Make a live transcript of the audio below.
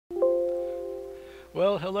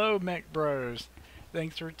Well, hello, Mech Bros.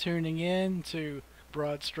 Thanks for tuning in to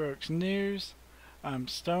Broad Strokes News. I'm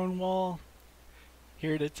Stonewall,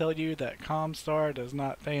 here to tell you that Comstar does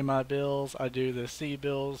not pay my bills. I do the C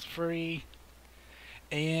bills free.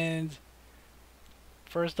 And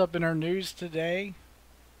first up in our news today,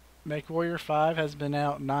 MechWarrior 5 has been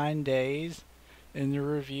out 9 days, and the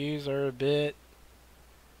reviews are a bit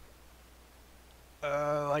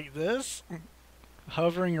like this,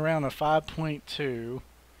 hovering around a 5.2.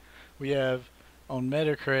 We have on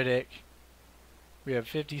Metacritic, we have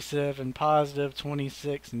 57 positive,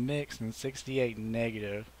 26 mixed, and 68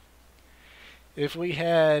 negative. If we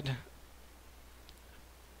had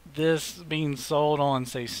this being sold on,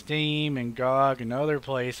 say, Steam and GOG and other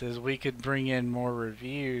places, we could bring in more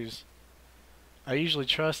reviews. I usually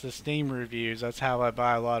trust the Steam reviews. That's how I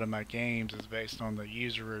buy a lot of my games, is based on the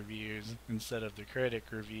user reviews instead of the critic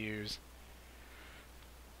reviews.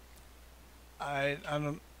 I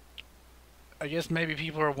don't. I guess maybe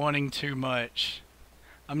people are wanting too much.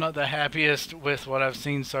 I'm not the happiest with what I've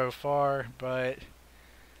seen so far, but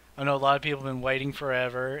I know a lot of people have been waiting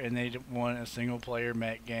forever and they want a single player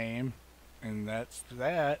mech game, and that's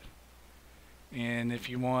that. And if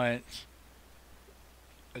you want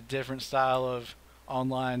a different style of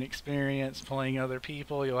online experience playing other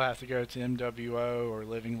people, you'll have to go to MWO or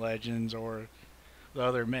Living Legends or the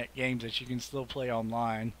other mech games that you can still play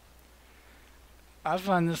online. I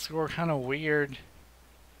find this score kind of weird.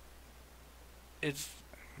 It's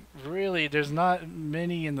really, there's not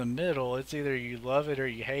many in the middle. It's either you love it or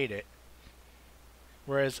you hate it.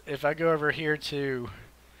 Whereas if I go over here to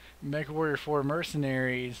MechWarrior 4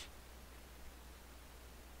 Mercenaries,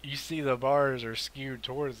 you see the bars are skewed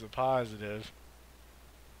towards the positive.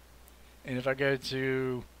 And if I go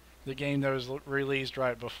to the game that was released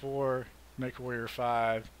right before MechWarrior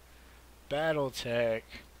 5, BattleTech,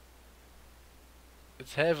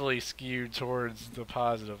 it's heavily skewed towards the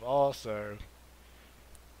positive also.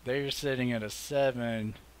 They're sitting at a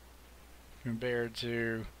 7 compared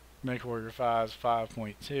to MechWarrior 5's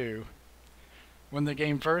 5.2. When the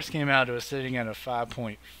game first came out, it was sitting at a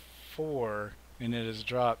 5.4, and it has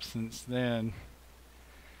dropped since then.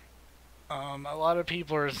 A lot of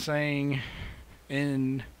people are saying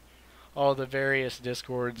in all the various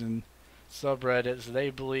discords and subreddits, they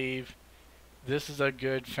believe this is a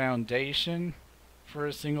good foundation for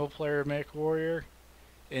a single player MechWarrior,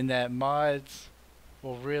 and that mods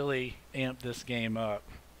will really amp this game up.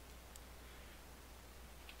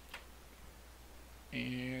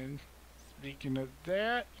 And speaking of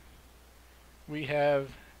that, we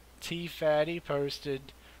have T Fatty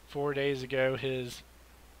posted 4 days ago his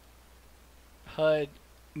HUD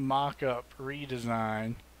mock-up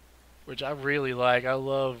redesign, which I really like. I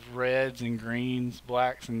love reds and greens,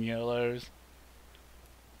 blacks and yellows.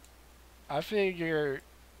 I figure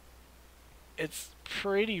it's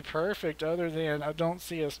pretty perfect, other than I don't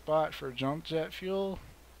see a spot for jump jet fuel.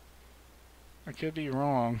 I could be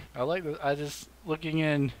wrong. I just, looking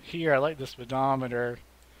in here, I like the speedometer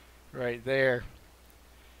right there.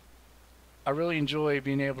 I really enjoy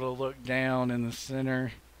being able to look down in the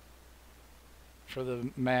center for the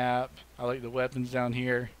map. I like the weapons down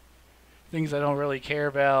here. Things I don't really care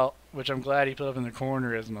about, which I'm glad he put up in the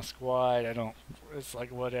corner, is my squad. It's like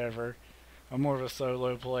whatever. I'm more of a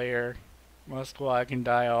solo player. My squad can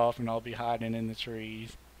die off and I'll be hiding in the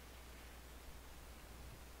trees.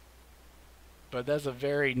 But that's a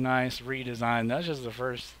very nice redesign. That's just the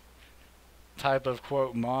first type of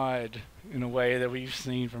quote mod in a way that we've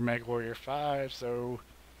seen from MechWarrior 5, so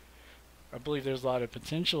I believe there's a lot of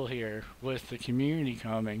potential here with the community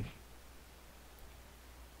coming.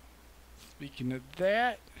 Speaking of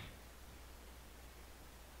that,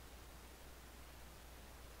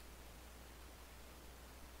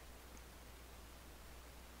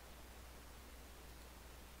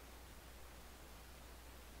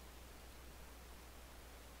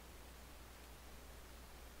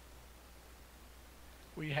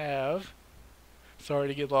 we have, sorry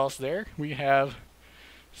to get lost there, we have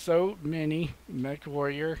so many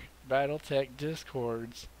MechWarrior BattleTech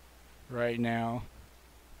discords right now.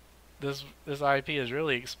 This IP has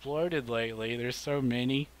really exploded lately. There's so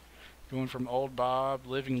many, going from Old Bob,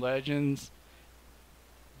 Living Legends,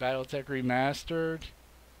 BattleTech Remastered,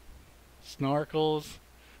 Snarkles,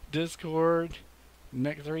 Discord,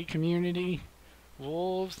 Mech 3 Community,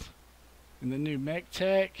 Wolves, and the new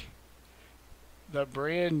MekTek. The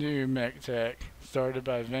brand new MekTek started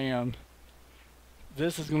by VAM.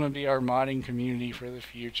 This is going to be our modding community for the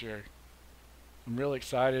future. I'm real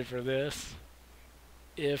excited for this.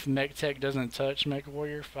 If MekTek doesn't touch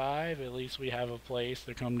MechWarrior 5, at least we have a place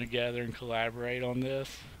to come together and collaborate on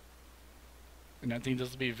this. And I think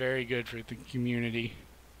this will be very good for the community.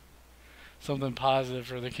 Something positive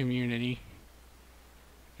for the community.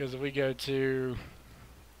 Because if we go to,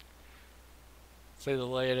 say, the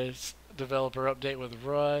latest developer update with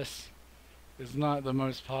Rust, it's not the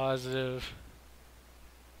most positive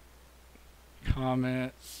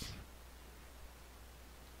comments.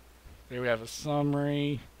 There we have a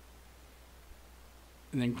summary.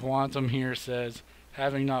 And then Quantum here says,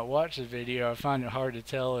 having not watched the video, I find it hard to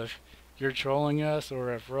tell if you're trolling us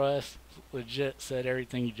or if Russ legit said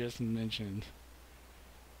everything you just mentioned.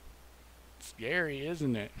 Scary,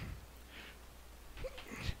 isn't it?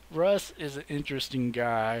 Russ is an interesting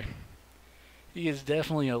guy. He is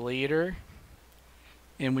definitely a leader.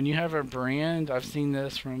 And when you have a brand, I've seen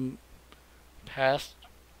this from past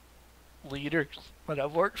leaders that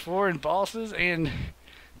I've worked for and bosses, and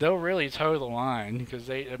they'll really toe the line because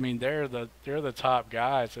they're the top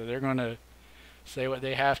guys, so they're gonna say what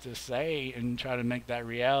they have to say and try to make that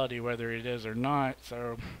reality, whether it is or not.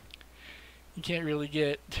 So you can't really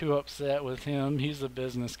get too upset with him. He's a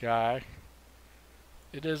business guy.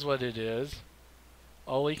 It is what it is.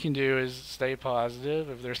 All we can do is stay positive.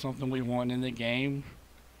 If there's something we want in the game,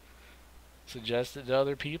 suggest it to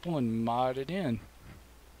other people and mod it in.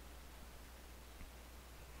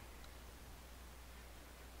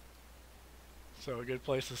 So a good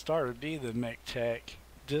place to start would be the MekTek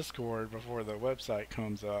Discord before the website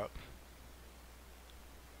comes up.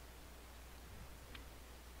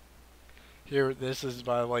 Here, this is,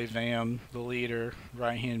 by the way, Vam, the leader,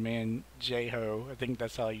 right-hand man, Jeho. I think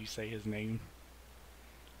that's how you say his name.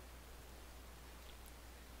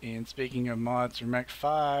 And speaking of mods for Mech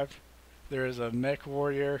 5, there is a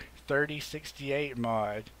MechWarrior 3068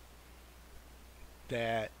 mod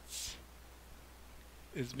that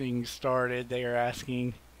is being started. They are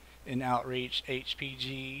asking in Outreach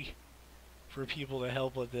HPG for people to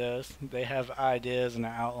help with this. They have ideas and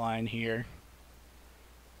an outline here.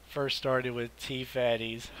 First started with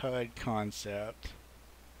T-Fatty's HUD concept.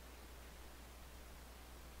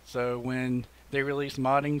 So when they release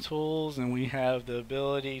modding tools and we have the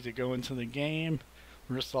ability to go into the game,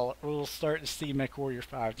 we'll start to see MechWarrior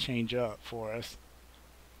 5 change up for us.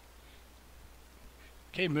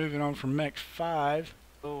 Okay, moving on from Mech 5.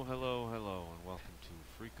 Oh, hello, and welcome to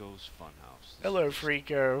Freako's Funhouse. Hello,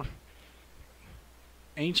 Freako.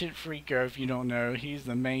 Ancient Freako, if you don't know, he's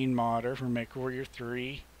the main modder for MechWarrior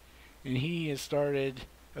 3. And he has started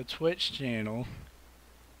a Twitch channel.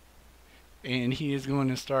 And he is going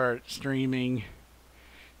to start streaming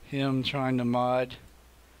him trying to mod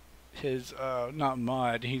his,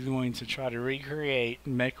 he's going to try to recreate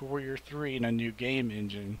MechWarrior 3 in a new game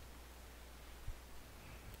engine.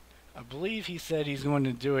 I believe he said he's going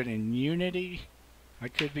to do it in Unity. I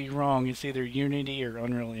could be wrong. It's either Unity or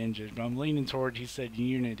Unreal Engine, but I'm leaning toward he said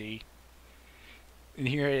Unity. And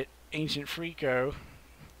here at Ancient Freako,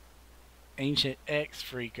 Ancient X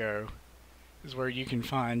Freako, is where you can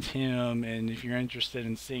find him. And if you're interested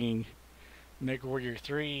in seeing MechWarrior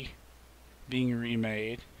 3 being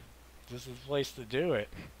remade, this is the place to do it.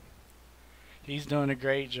 He's done a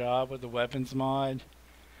great job with the weapons mod.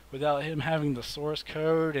 Without him having the source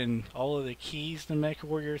code and all of the keys to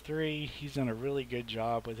MechWarrior 3, he's done a really good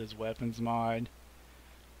job with his weapons mod.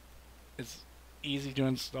 It's easy to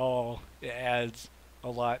install. It adds a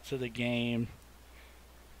lot to the game.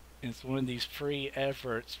 It's one of these free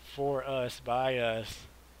efforts for us, by us,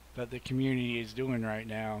 that the community is doing right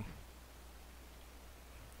now.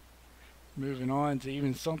 Moving on to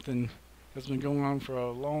even something that's been going on for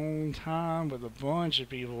a long time with a bunch of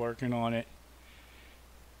people working on it,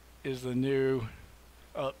 is the new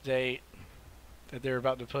update that they're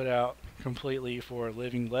about to put out completely for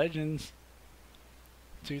Living Legends.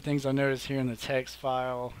 Two things I noticed here in the text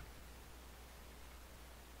file.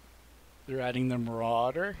 They're adding the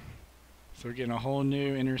Marauder. So we're getting a whole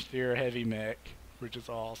new Inner Sphere heavy mech, which is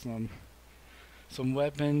awesome. Some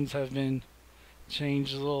weapons have been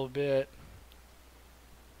changed a little bit.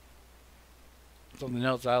 Something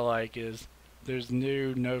else I like is there's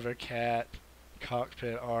new Nova Cat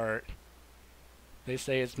cockpit art. They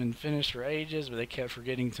say it's been finished for ages, but they kept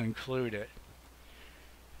forgetting to include it.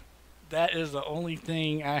 That is the only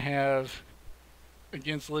thing I have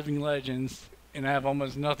against Living Legends, and I have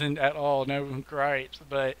almost nothing at all, no gripes,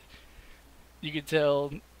 but you could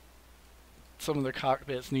tell some of the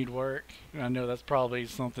cockpits need work, and I know that's probably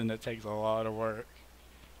something that takes a lot of work.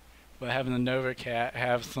 But having the Nova Cat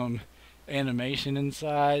have some animation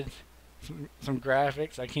inside, some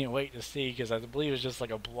graphics, I can't wait to see, because I believe it's just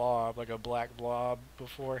like a blob, like a black blob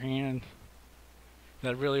beforehand.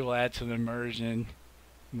 That really will add to the immersion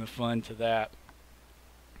and the fun to that.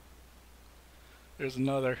 there's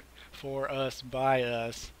another for us, by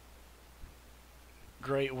us.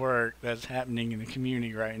 Great work that's happening in the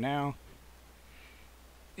community right now.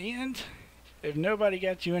 And if nobody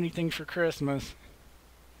got you anything for Christmas,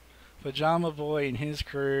 Pajama Boy and his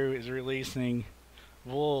crew is releasing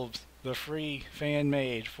Wolves, the free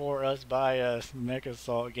fan-made for us, by us Mech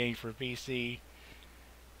Assault game for PC.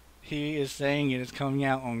 He is saying it is coming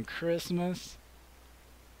out on Christmas.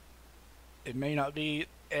 It may not be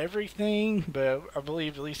everything, but I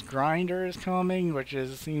believe at least Grinder is coming, which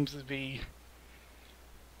seems to be,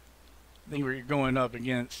 I think we're going up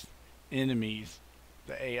against enemies,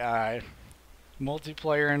 the AI.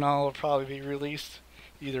 Multiplayer and all will probably be released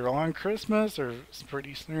either on Christmas or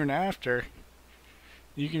pretty soon after.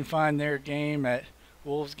 You can find their game at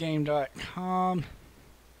wolvesgame.com.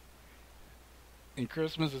 And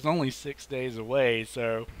Christmas is only 6 days away,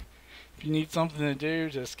 so if you need something to do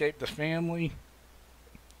to escape the family,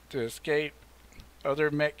 to escape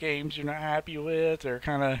other mech games you're not happy with or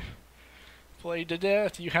kind of played to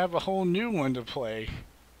death, you have a whole new one to play.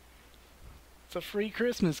 It's a free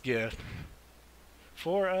Christmas gift.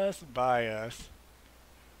 For us, by us.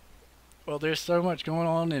 Well, there's so much going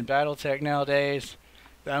on in Battletech nowadays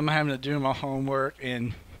that I'm having to do my homework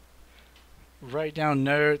and write down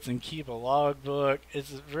notes and keep a logbook.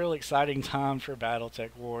 It's a really exciting time for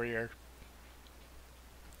Battletech Warrior.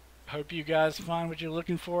 Hope you guys find what you're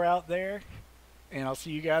looking for out there, and I'll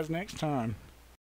see you guys next time.